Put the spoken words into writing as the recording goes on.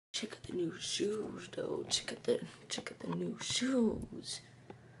check out the new shoes though. Check out the new shoes.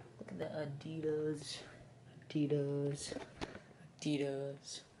 Look at the Adidas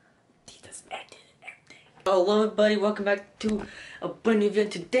everything. Hello everybody, welcome back to a brand new video.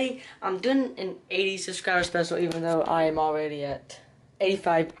 Today I'm doing an 80 subscriber special, even though I am already at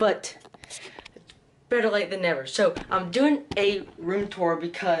 85, but it's better late than never. So I'm doing a room tour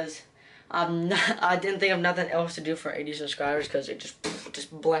because I didn't think of nothing else to do for 80 subscribers because it just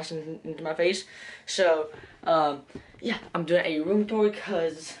blasted into my face. So yeah, I'm doing a room tour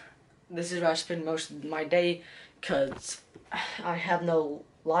because this is where I spend most of my day because I have no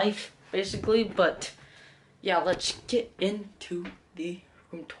life basically. But yeah, let's get into the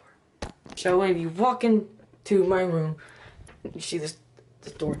room tour. So when you walk into my room, you see this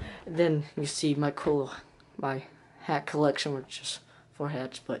door, and then you see my hat collection, which is 4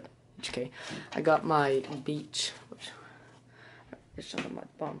 hats, but it's okay. I got my Beats, which it's on my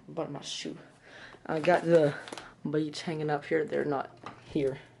bottom of my shoe. I got the Beats hanging up here. They're not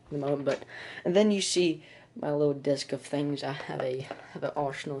here in the moment, but and then you see my little desk of things. I have an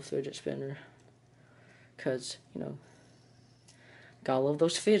Arsenal fidget spinner, cause you know, gotta love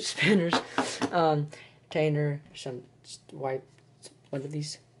those fidget spinners. Container, some white. One of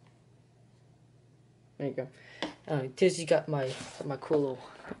these. There you go. Tizzy got my cool little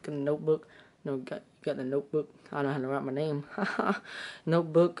notebook. No, got the notebook. I don't know how to write my name.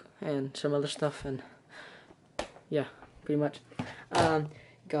 Notebook and some other stuff, and yeah, pretty much.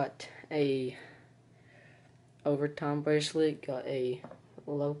 Got a overtime bracelet. Got a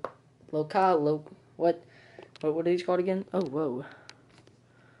what are these called again? Oh, whoa.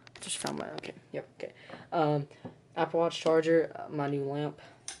 Just found my, okay, yep, okay. Apple Watch charger, my new lamp.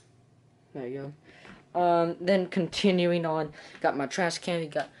 There you go. Then continuing on, got my trash can.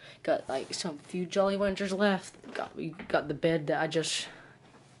 Got like some few Jolly Ranchers left. Got the bed that I just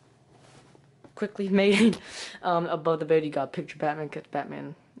quickly made. Above the bed, you got picture Batman, because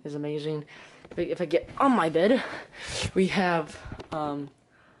Batman is amazing. If I get on my bed, we have Luke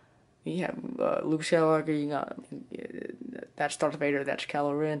Skywalker. You got that's Darth Vader. That's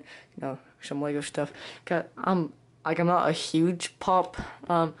Kylo Ren. You know, some Lego stuff. I'm not a huge pop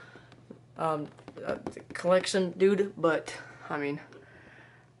collection dude, but I mean,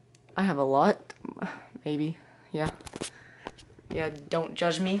 I have a lot. Maybe, yeah. Don't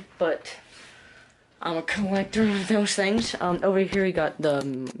judge me, but I'm a collector of those things. Over here we got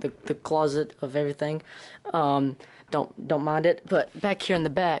the closet of everything. Don't mind it. But back here in the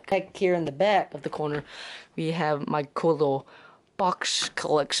back of the corner, we have my cool little box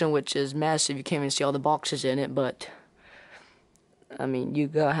collection, which is massive. You can't even see all the boxes in it, but I mean, you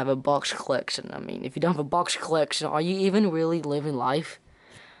gotta have a box collection. I mean, if you don't have a box collection, are you even really living life?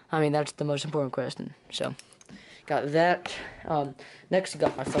 I mean, that's the most important question. So, got that. Next, I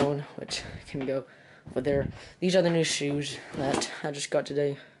got my phone, which can go over there. These are the new shoes that I just got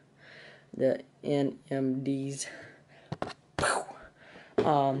today. The NMDs.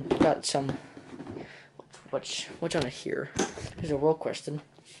 Got some. What's on here? There's a real question.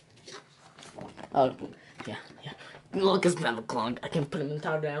 Oh, yeah. Look, it's metal clunk. I can put him in the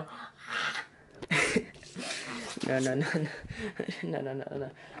top down.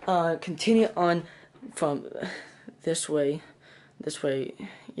 No. Continue on from this way.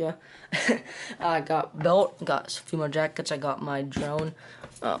 Yeah. I got belt. Got a few more jackets. I got my drone.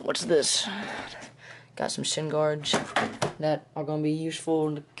 What's this? Got some shin guards that are gonna be useful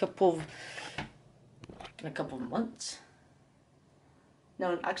in a couple of months.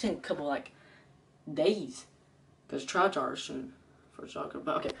 No, actually in a couple like days, because trials are soon for soccer.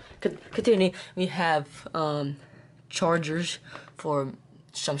 But okay, continue. We have chargers for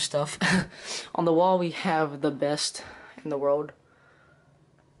some stuff. On the wall we have the best in the world,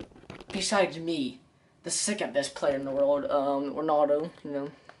 besides me, the second best player in the world, Ronaldo. You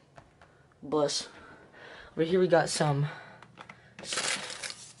know, bless. Over here we got some.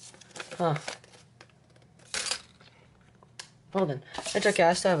 Well then, it's okay.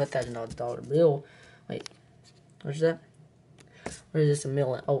 I still have $1,000 bill. Wait, what's that? Where is this? $1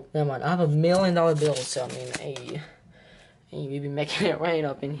 million? Oh, never mind. I have $1 million bill. So I mean, hey, we be making it rain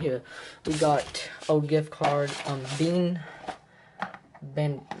up in here. We got gift card. Bean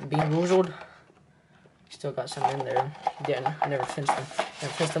Boozled. Still got some in there. I never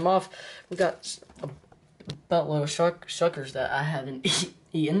finished them off. We got a buttload of suckers that I haven't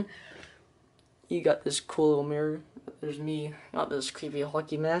eaten. You got this cool little mirror. There's me. Got this creepy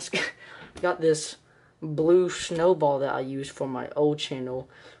hockey mask. Got this blue snowball that I use for my old channel,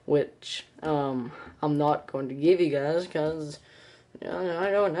 which I'm not going to give you guys because I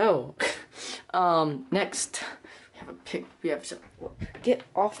don't know. Next, We have some. Get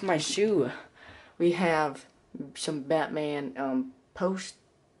off my shoe. We have some Batman post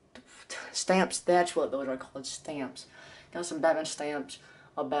stamps. That's what those are called, stamps. Got some Batman stamps,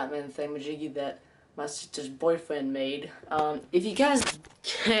 a Batman thingamajiggy that my sister's boyfriend made. If you guys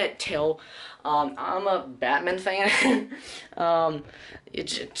can't tell, I'm a Batman fan.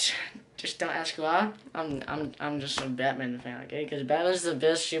 Just don't ask why. I'm just a Batman fan, okay? Because Batman's the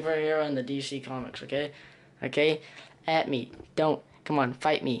best superhero in the DC comics, okay? Okay? At me. Don't. Come on,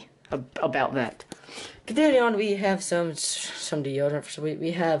 fight me about that. Continuing on, we have some deodorant. So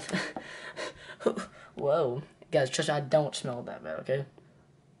we have... Whoa. Guys, trust me, I don't smell that bad, okay?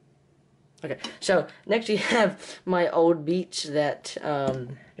 Okay, so next we have my old Beats that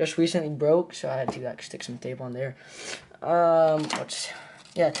just recently broke, so I had to like stick some tape on there.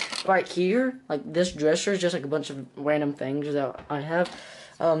 Yeah, right here, like this dresser is just like a bunch of random things that I have.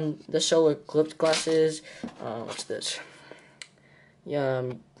 The solar eclipse glasses. What's this?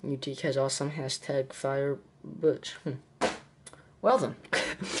 Yeah, UT has awesome hashtag fire, but well then.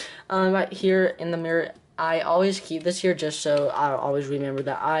 Right here in the mirror, I always keep this here just so I always remember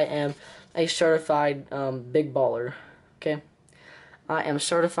that I am a certified big baller. Okay, I am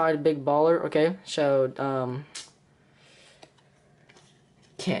certified big baller. Okay, so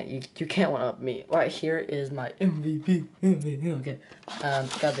you can't one up me. Right here is my MVP. Okay,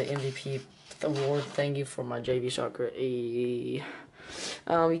 got the MVP award thingy for my JV soccer. We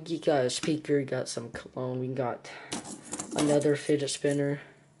got a speaker, got some cologne, we got another fidget spinner.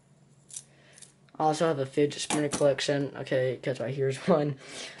 I also have a fidget spinner collection. Okay, because right here's one.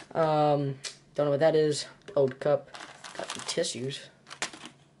 Don't know what that is. Old cup. Got some tissues.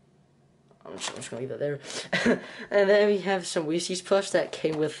 I'm just gonna leave that there. And then we have some Reese's Puffs that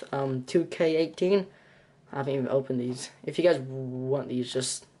came with 2K18. I haven't even opened these. If you guys want these,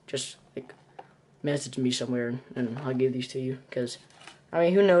 just like message me somewhere and I'll give these to you. Cause I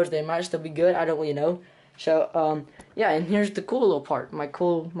mean, who knows? They might still be good. I don't really know. So yeah, and here's the cool little part.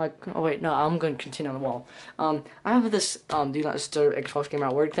 Oh wait, no, I'm gonna continue on the wall. I have this do not disturb Xbox Gamer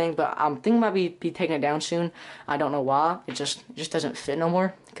at Work thing, but I'm thinking about be taking it down soon. I don't know why. It just doesn't fit no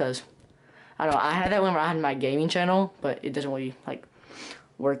more. Cause I don't know. I had that whenever I had my gaming channel, but it doesn't really like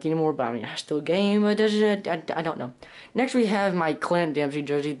work anymore. But I mean, I still game. But I don't know. Next we have my Clint Dempsey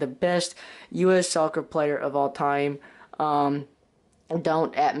jersey, the best U.S. soccer player of all time.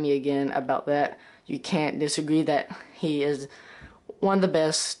 Don't at me again about that. You can't disagree that he is one of the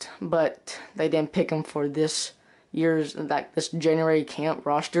best, but they didn't pick him for this year's, like this January camp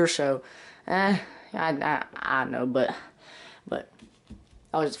roster. So, I know, but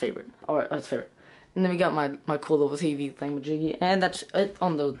I was his favorite. Alright, I was his favorite. And then we got my cool little TV thingamajiggy, and that's it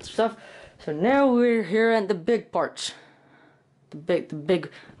on the stuff. So now we're here at the big parts. The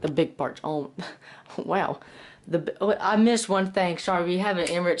big parts. Oh, wow. I missed one thing. Sorry, we have an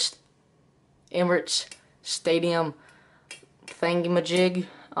Emirates Stadium thingamajig.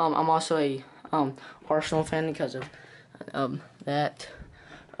 I'm also a Arsenal fan because of that.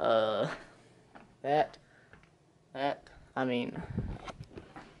 I mean,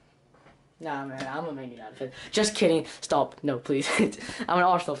 nah, man, I'm a Man United fan. Just kidding. Stop. No, please. I'm an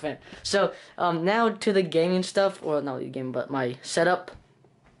Arsenal fan. So now to the gaming stuff. Well, not the game, but my setup.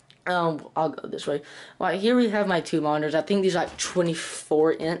 I'll go this way. Right, here we have my two monitors. I think these are like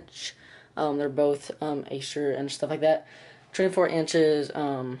 24-inch. They're both Acer and stuff like that. 24 inches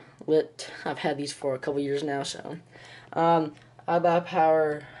lit. I've had these for a couple years now. So iBuy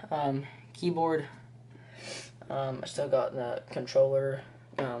Power keyboard. I still got the controller.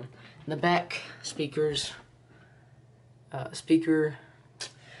 In the back speakers. Speaker.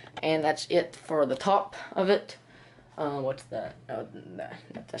 And that's it for the top of it. What's that? Oh,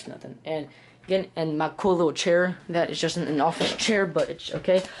 that's nothing. And again, and my cool little chair. That is just an office chair, but it's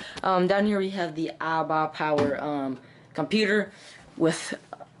okay. Down here we have the iBuy Power computer with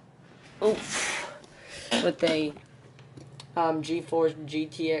a GeForce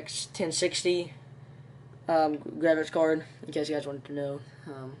GTX 1060 graphics card. In case you guys wanted to know.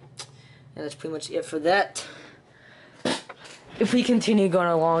 And that's pretty much it for that. If we continue going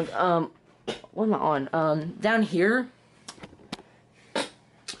along, what am I on? Down here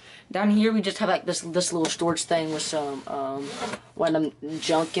we just have like this little storage thing with some random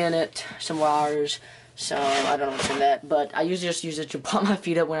junk in it, some wires. So I don't know what's in that, but I usually just use it to pop my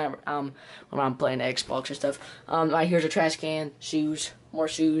feet up when I'm playing Xbox and stuff. Right here's a trash can, shoes, more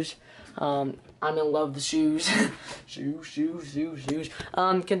shoes. I'm in love with shoes. shoes.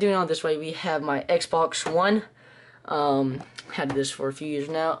 Continuing on this way, we have my Xbox One. Had this for a few years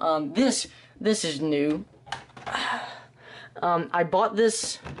now. This is new. I bought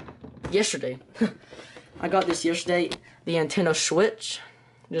this yesterday. I got this yesterday, the Nintendo Switch.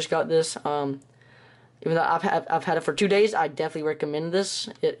 Just got this. Even though I've had it for 2 days, I definitely recommend this.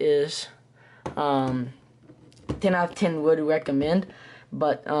 It is 10 out of 10 would recommend.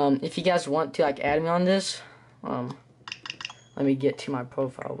 But if you guys want to like add me on this, let me get to my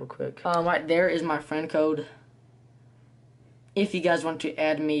profile real quick. Right there is my friend code. If you guys want to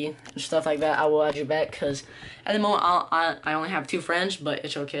add me and stuff like that, I will add you back. Cause at the moment I only have 2 friends, but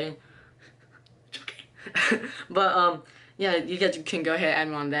it's okay. It's okay. But yeah, you guys can go ahead and add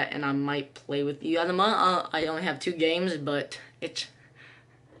me on that, and I might play with you. At the moment I only have 2 games, but it's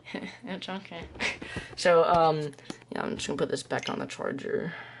it's okay. So yeah, I'm just gonna put this back on the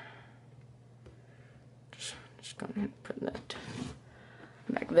charger. Just gonna put that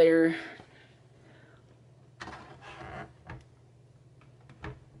back there.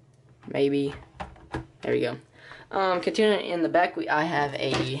 Maybe. There we go. Continuing in the back, I have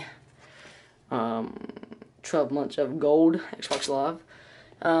a 12 months of gold Xbox Live.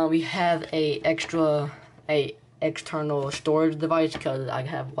 We have a external storage device because I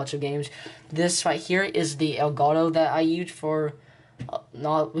have lots of games. This right here is the Elgato that I used for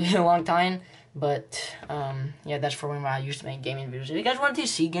not a long time, but yeah, that's for when I used to make gaming videos. If you guys want to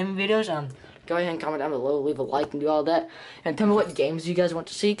see gaming videos, go ahead and comment down below, leave a like, and do all that, and tell me what games you guys want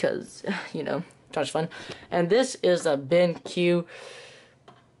to see, because you know, it's always fun. And this is a BenQ.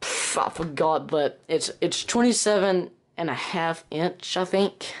 I forgot, but it's 27.5 inch. I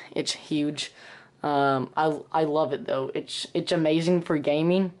think it's huge. I love it though. It's amazing for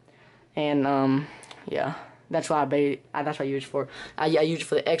gaming, and yeah, that's why I use it for. I use it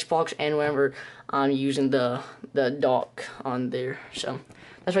for the Xbox, and whenever I'm using the dock on there. So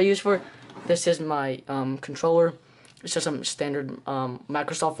that's what I use it for. This is my controller. It's just some standard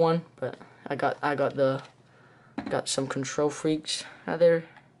Microsoft one, but I got some Control Freaks out there.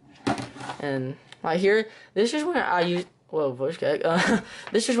 And right here, this is where I use. Whoa, voice gag.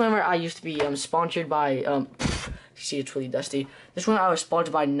 This is whenever I used to be sponsored by. See, it's really dusty. This one I was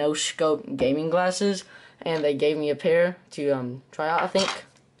sponsored by No Scope gaming glasses, and they gave me a pair to try out. I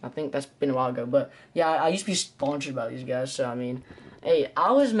think that's been a while ago, but yeah, I used to be sponsored by these guys. So I mean, hey,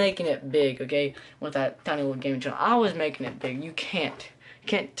 I was making it big, okay, with that tiny little gaming channel. I was making it big. You can't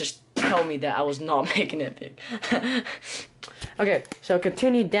just tell me that I was not making it big. Okay, so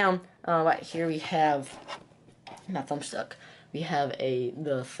continue down. Right here we have my thumb stuck. We have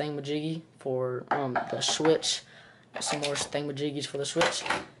the thingamajiggy for the Switch. Got some more thingamajiggies for the Switch.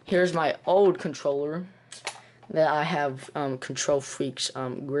 Here's my old controller that I have Control Freaks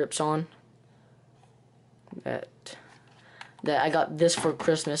grips on. That I got this for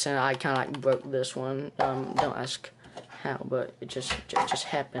Christmas, and I kind of like broke this one. Don't ask how, but it just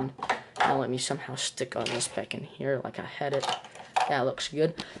happened. Now let me somehow stick on this back in here like I had it. That looks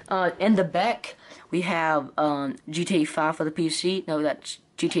good. In the back, we have GTA 5 for the PC. No, that's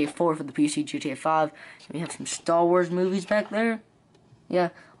GTA 4 for the PC, GTA 5. And we have some Star Wars movies back there.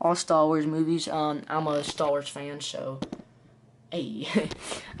 Yeah, all Star Wars movies. I'm a Star Wars fan, so hey.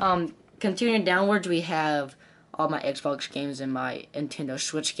 Continuing downwards, we have all my Xbox games and my Nintendo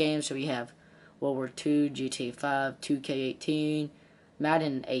Switch games. So we have World War II, GTA 5, 2K18,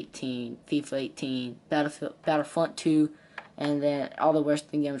 Madden 18, FIFA 18, Battlefront 2, and then all the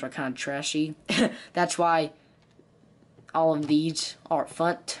Western games are kind of trashy. That's why all of these are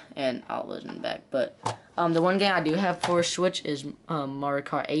fun, and I'll listen back. But the one game I do have for Switch is Mario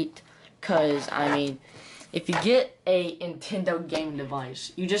Kart 8, because, I mean, if you get a Nintendo gaming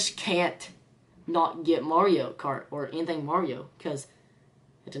device, you just can't not get Mario Kart or anything Mario, because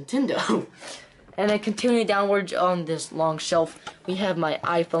it's Nintendo. And then continuing downwards on this long shelf, we have my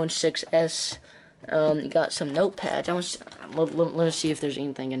iPhone 6s. Got some notepads. Let me see if there's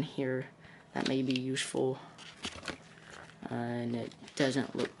anything in here that may be useful. And it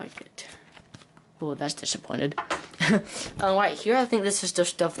doesn't look like it. Oh, that's disappointed. Right here, I think this is the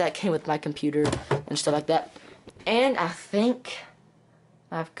stuff that came with my computer and stuff like that. And I think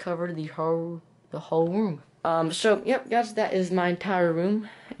I've covered the whole room. So, yep, guys, that is my entire room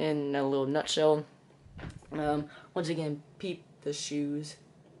in a little nutshell. Once again, peep the shoes.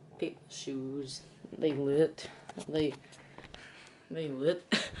 Peep the shoes. They lit. They lit.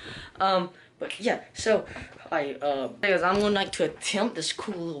 But yeah, so guys, I'm gonna like to attempt this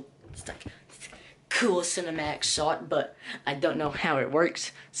cool cinematic shot, but I don't know how it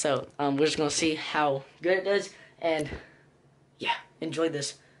works. So we're just gonna see how good it does, and yeah, enjoy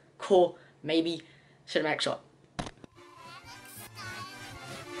this cool maybe cinematic shot.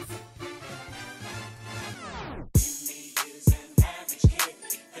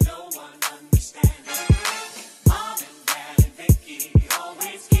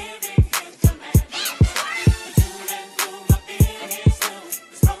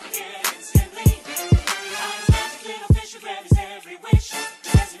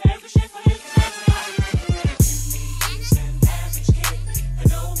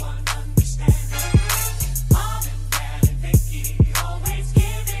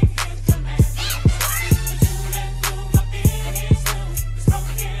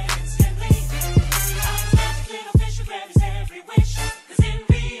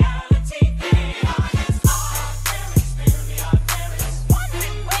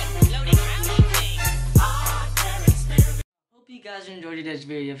 guys enjoyed today's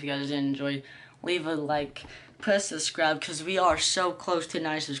video. If you guys did enjoy, leave a like, press subscribe, because we are so close to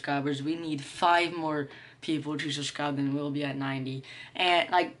 90 subscribers. We need 5 more people to subscribe and we'll be at 90.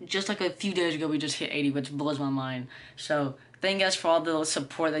 And just like a few days ago we just hit 80, which blows my mind. So thank you guys for all the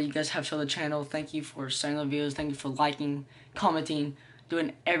support that you guys have shown the channel. Thank you for sharing the videos. Thank you for liking, commenting,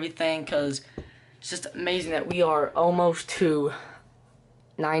 doing everything, because it's just amazing that we are almost to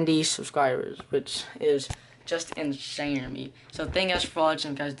 90 subscribers, which is just insane to me. So thank you guys for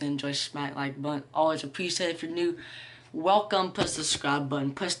watching. If you guys did enjoy, smack like button. Always appreciate it. If you're new, welcome. Press the subscribe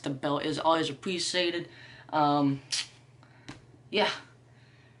button. Press the bell. Is always appreciated. Yeah.